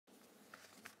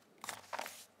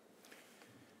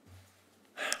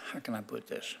how can I put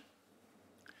this?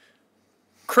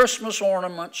 Christmas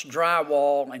ornaments,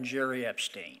 drywall, and Jerry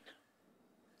Epstein.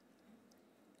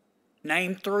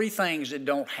 Name 3 things that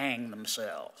don't hang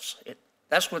themselves.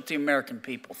 That's what the American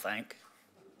people think.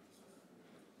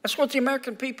 That's what the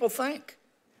American people think.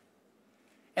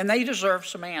 And they deserve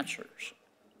some answers.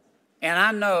 And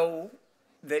I know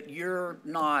that you're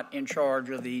not in charge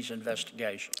of these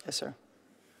investigations. Yes, sir.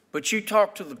 But you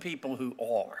talk to the people who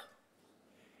are.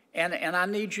 And I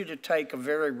need you to take a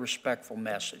very respectful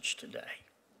message today.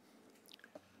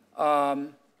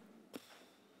 Tell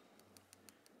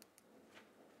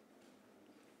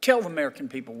the American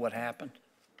people what happened.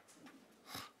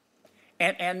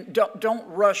 And don't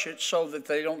rush it so that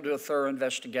they don't do a thorough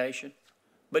investigation.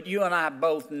 But you and I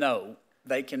both know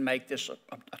they can make this a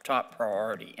top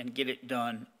priority and get it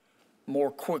done more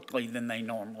quickly than they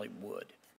normally would.